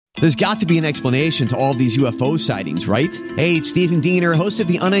There's got to be an explanation to all of these UFO sightings, right? Hey, it's Stephen Diener, host of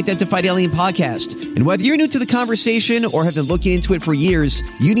the Unidentified Alien Podcast. And whether you're new to the conversation or have been looking into it for years,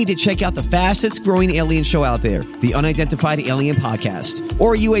 you need to check out the fastest growing alien show out there, the Unidentified Alien Podcast,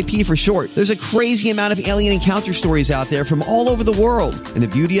 or UAP for short. There's a crazy amount of alien encounter stories out there from all over the world. And the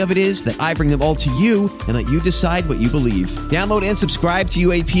beauty of it is that I bring them all to you and let you decide what you believe. Download and subscribe to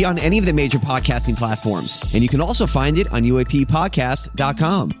UAP on any of the major podcasting platforms. And you can also find it on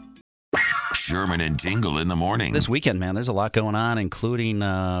UAPpodcast.com. Sherman and Tingle in the morning. This weekend, man, there's a lot going on, including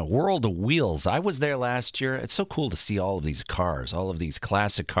World of Wheels. I was there last year. It's so cool to see all of these cars, all of these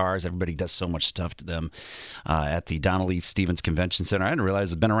classic cars. Everybody does so much stuff to them at the Donald E. Stevens Convention Center. I didn't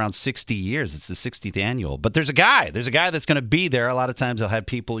realize it's been around 60 years. It's the 60th annual. But there's a guy that's going to be there. A lot of times they'll have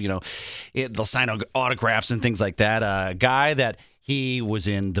people, they'll sign autographs and things like that. A guy that he was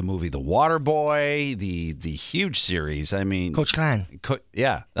in the movie The Waterboy, the huge series. I mean, Coach Klein.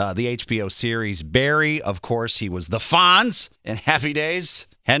 The HBO series. Barry, of course, he was the Fonz in Happy Days.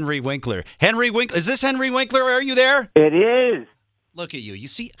 Henry Winkler. Is this Henry Winkler? Are you there? It is. Look at you. You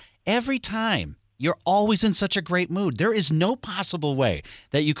see, every time you're always in such a great mood. There is no possible way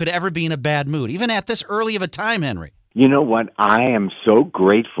that you could ever be in a bad mood, even at this early of a time, Henry. You know what? I am so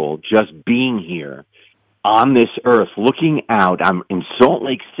grateful just being here on this earth, looking out. I'm in Salt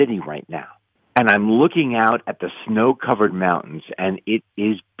Lake City right now, and I'm looking out at the snow-covered mountains, and it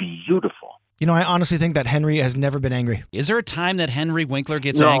is beautiful. I honestly think that Henry has never been angry. Is there a time that Henry Winkler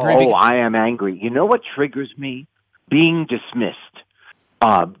gets No, angry? Oh, I am angry. You know what triggers me? Being dismissed.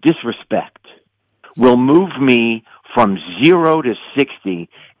 Disrespect will move me from 0 to 60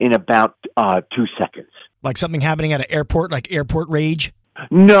 in about 2 seconds. Like something happening at an airport, like airport rage?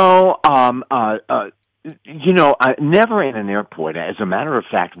 No, never in an airport. As a matter of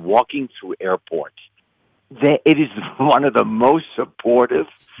fact, walking through airports, it is one of the most supportive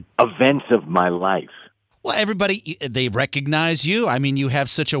events of my life. Well, everybody, they recognize you. I mean, you have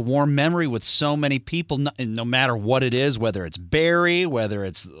such a warm memory with so many people, no matter what it is, whether it's Barry, whether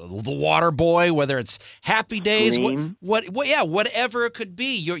it's the Water Boy, whether it's Happy Days, whatever it could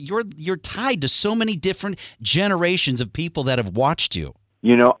be. You're tied to so many different generations of people that have watched you.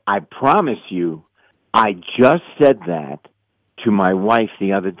 I promise you, I just said that to my wife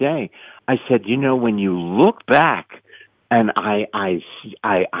the other day. I said, when you look back, and I'm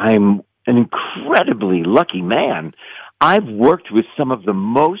an incredibly lucky man. I've worked with some of the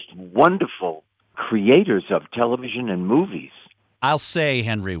most wonderful creators of television and movies. I'll say,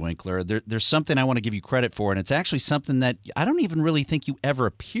 Henry Winkler, there's something I want to give you credit for, and it's actually something that I don't even really think you ever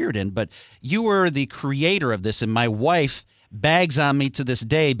appeared in, but you were the creator of this, and my wife bags on me to this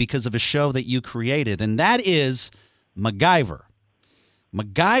day because of a show that you created, and that is MacGyver.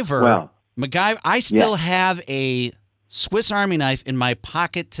 MacGyver, I still have a Swiss Army knife in my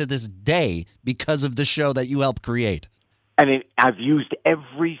pocket to this day because of the show that you helped create. And I've used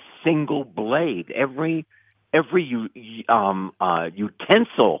every single blade, every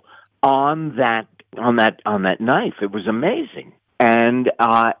utensil on that knife. It was amazing, and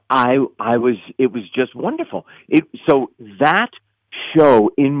it was just wonderful. So that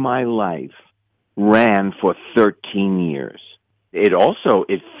show in my life ran for 13 years. It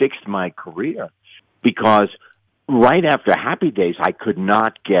fixed my career because right after Happy Days, I could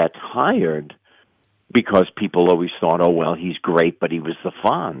not get hired because people always thought, oh, well, he's great, but he was the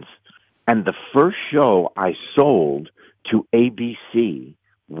Fonz. And the first show I sold to ABC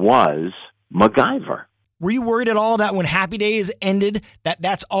was MacGyver. Were you worried at all that when Happy Days ended,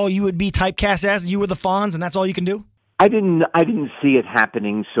 that's all you would be typecast as? You were the Fonz, and that's all you can do? I didn't see it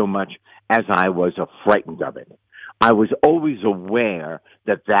happening so much as I was frightened of it. I was always aware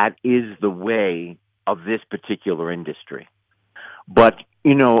that is the way of this particular industry. But,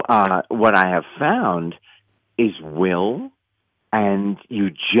 what I have found is will, and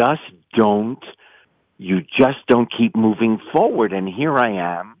you just don't keep moving forward. And here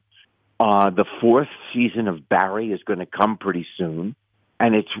I am. The 4th season of Barry is going to come pretty soon.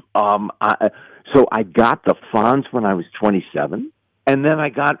 And it's, so I got the Fonz when I was 27, and then I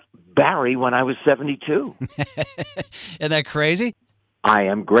got Barry when I was 72. Isn't that crazy? I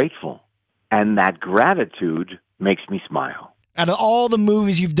am grateful. And that gratitude makes me smile. Out of all the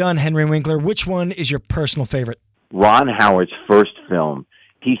movies you've done, Henry Winkler, which one is your personal favorite? Ron Howard's first film.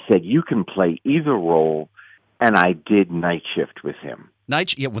 He said, you can play either role, and I did Night Shift with him.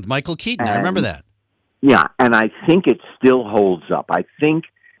 With Michael Keaton. I remember that. Yeah, and I think it still holds up. I think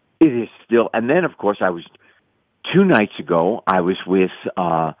it is still. And then, of course, 2 nights ago, I was with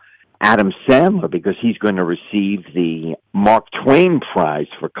Adam Sandler because he's going to receive the Mark Twain Prize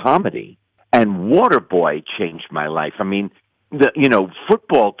for comedy. And Waterboy changed my life. I mean,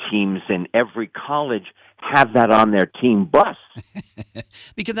 football teams in every college have that on their team bus.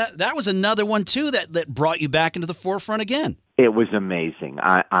 Because that was another one, too, that brought you back into the forefront again. It was amazing.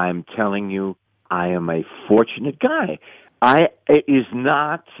 I'm telling you, I am a fortunate guy. It's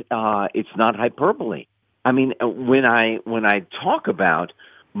not hyperbole. I mean, when I talk about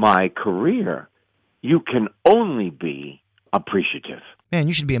my career, you can only be appreciative. Man,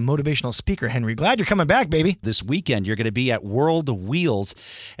 you should be a motivational speaker, Henry. Glad you're coming back, baby. This weekend, you're going to be at World of Wheels,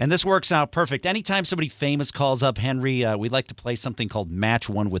 and this works out perfect. Anytime somebody famous calls up Henry, we'd like to play something called Match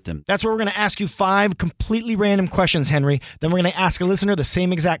One with them. That's where we're going to ask you 5 completely random questions, Henry. Then we're going to ask a listener the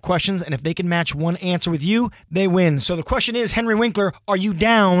same exact questions, and if they can match one answer with you, they win. So the question is, Henry Winkler, are you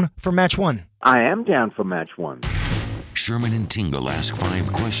down for Match One? I am down for Match One. Sherman and Tingle ask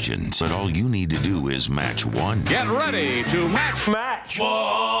 5 questions, but all you need to do is match one. Get ready to match one.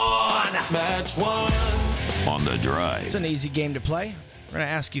 Match one. On the drive. It's an easy game to play. We're going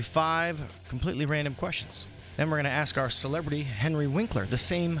to ask you 5 completely random questions. Then we're going to ask our celebrity, Henry Winkler, the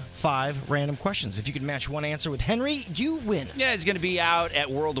same 5 random questions. If you can match one answer with Henry, you win. Yeah, he's going to be out at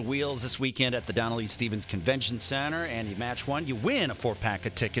World of Wheels this weekend at the Donnelly Stevens Convention Center, and you match one, you win a 4-pack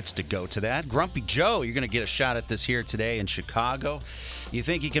of tickets to go to that. Grumpy Joe, you're going to get a shot at this here today in Chicago. You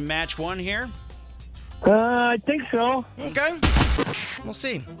think you can match one here? I think so. Okay. We'll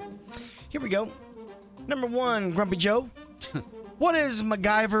see. Here we go. Number 1, Grumpy Joe. What is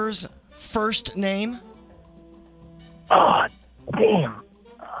MacGyver's first name? Oh, damn.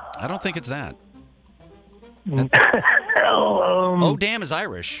 I don't think it's that. Oh, damn is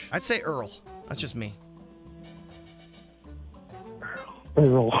Irish. I'd say Earl. That's just me.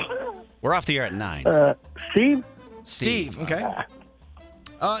 Earl. We're off the air at 9. Steve? Okay.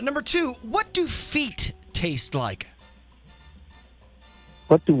 Number 2, what do feet taste like?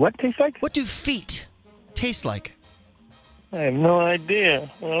 What taste like? What do feet taste like? I have no idea.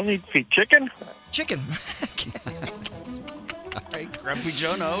 I don't need feet. Chicken? Chicken. All right, Grumpy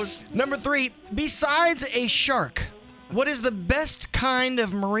Joe knows. Number 3, besides a shark, what is the best kind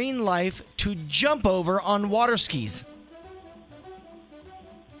of marine life to jump over on water skis?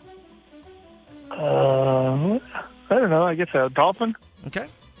 I don't know. I guess a dolphin? Okay.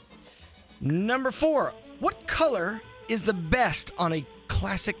 Number 4, what color is the best on a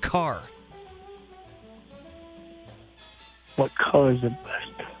classic car? What color is the best?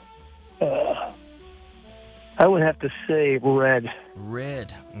 I would have to say red.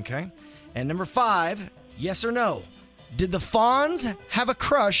 Red. Okay. And number 5, yes or no? Did the Fonz have a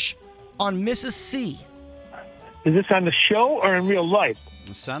crush on Mrs. C? Is this on the show or in real life?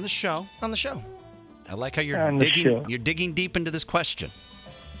 It's on the show. On the show. I like how On the show. you're digging deep into this question.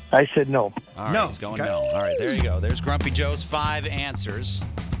 I said no. All right, No. he's going Okay. no. All right, there you go. There's Grumpy Joe's 5 answers.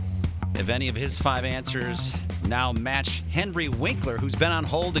 If any of his 5 answers now match Henry Winkler, who's been on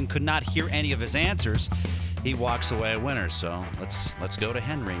hold and could not hear any of his answers, he walks away a winner. So let's go to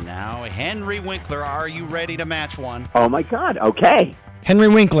Henry now. Henry Winkler, are you ready to match one? Oh, my God. Okay. Henry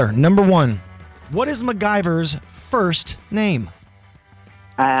Winkler, number 1. What is MacGyver's first name?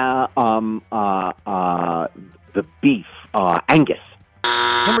 The beef, Angus.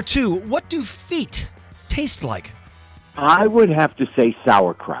 Number 2, what do feet taste like? I would have to say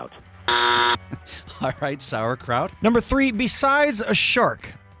sauerkraut. All right, sauerkraut. Number 3, besides a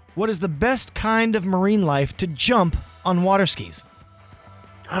shark, what is the best kind of marine life to jump on water skis?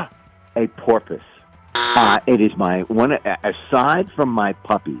 A porpoise. It is my one. Aside from my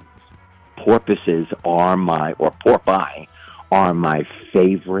puppies, porpoises are porpoise are my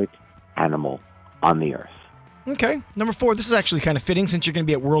favorite animal on the earth. Okay. Number 4, this is actually kind of fitting since you're going to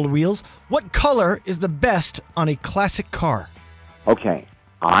be at World of Wheels. What color is the best on a classic car? Okay,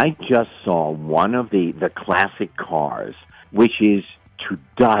 I just saw one of the classic cars, which is to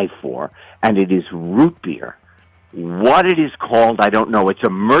die for, and it is root beer. What it is called, I don't know. It's a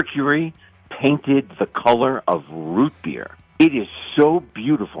Mercury painted the color of root beer. It is so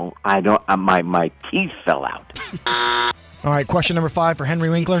beautiful. I don't. My teeth fell out. All right, question number 5 for Henry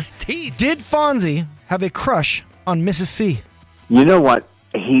Winkler. Did Fonzie have a crush on Mrs. C? You know what?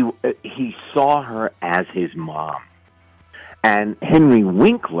 He saw her as his mom, and Henry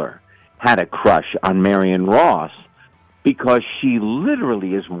Winkler had a crush on Marion Ross because she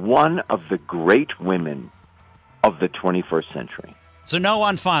literally is one of the great women of the 21st century. So no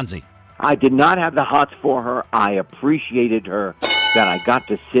on Fonzie. I did not have the hots for her. I appreciated her, that I got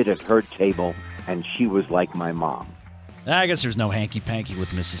to sit at her table, and she was like my mom. I guess there's no hanky-panky with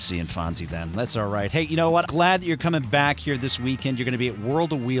Mrs. C and Fonzie then. That's all right. Hey, you know what? Glad that you're coming back here this weekend. You're going to be at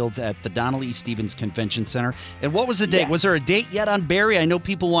World of Wheels at the Donnelly Stevens Convention Center. And what was the date? Yeah. Was there a date yet on Barry? I know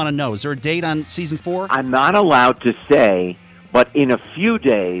people want to know. Is there a date on season 4? I'm not allowed to say But in a few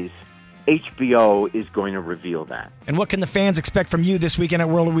days, HBO is going to reveal that. And what can the fans expect from you this weekend at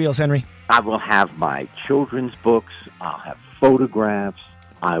World of Wheels, Henry? I will have my children's books. I'll have photographs.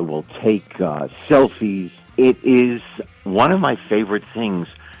 I will take selfies. It is one of my favorite things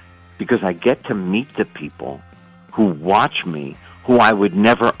because I get to meet the people who watch me, who I would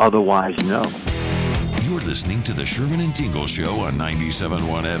never otherwise know. You're listening to the Sherman and Tingle Show on 97.1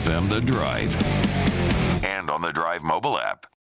 FM The Drive and on the Drive mobile app.